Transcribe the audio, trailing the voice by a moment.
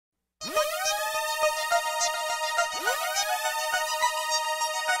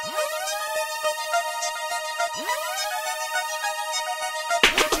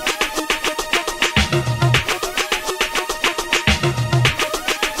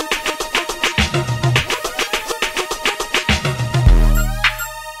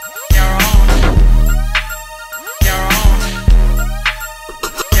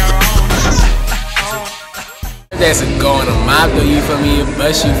dancing going a mop though, you feel me? It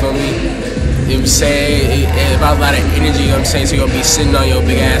bust you for me. You know what I'm saying? It about a lot of energy, you know what I'm saying? So you're gonna be sitting on your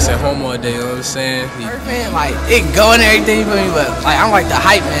big ass at home all day, you know what I'm saying? Man, like, it going and everything, you feel me? But, like, I'm like the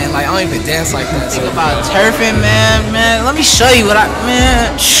hype, man. Like, I don't even dance like that. Think about turfing, man. Let me show you what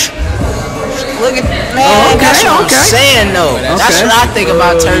man. Look at, man, that's what I'm saying, though. That's what I think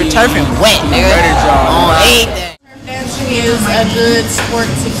about turfing wet, nigga. On anything. Dancing is a good sport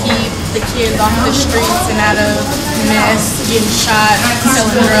to keep the kids off the streets and out of mess, getting shot,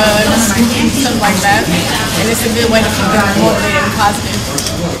 selling drugs, stuff like that. And it's a good way to keep them motivated and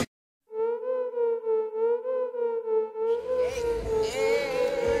positive.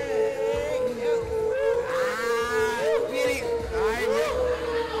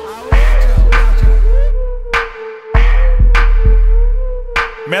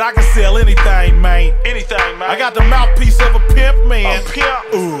 Man, I can sell anything, man. Anything, man. I got the mouthpiece of a pimp, man. A pimp.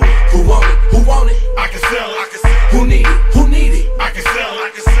 Ooh. Who want it? Who want it? I can sell it. I can sell it. Who need it? Who need it? I can sell it. I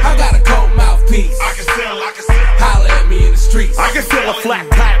can sell it. I got a cold mouthpiece. I can sell it. I can sell it. Holla at me in the streets. I can sell a flat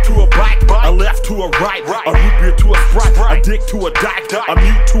tire to a bike, a left to a right, a root beer to a Sprite, a dick to a dyke, a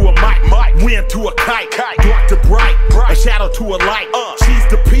mute to a mic, wind to a kite, dark to bright, a shadow to a light, cheese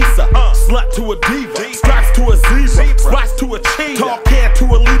to pizza, slut to a diva, stripes to a zebra, spots to a cheetah, tall can to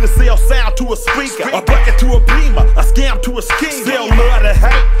a leader, sell sound to a speaker, a bucket to a beamer, a scam to a scheme, sell love to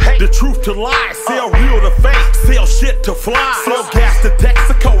hate, the truth to lies, sell real to fake, sell shit to fly, sell gas to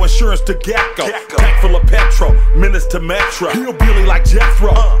Texaco, insurance to Gecko, tank full of petrol, minutes to Metro, hillbilly like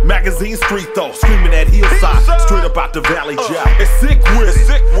Jethro, magazine street though, screaming at hillside, straight up out the valley job. It's sick with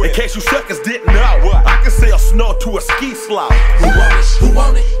it. In case you suckers didn't know, I can sell snow to a ski slope. Who want it? Who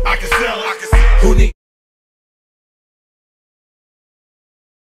want it? I can sell it. I can sell it. Who need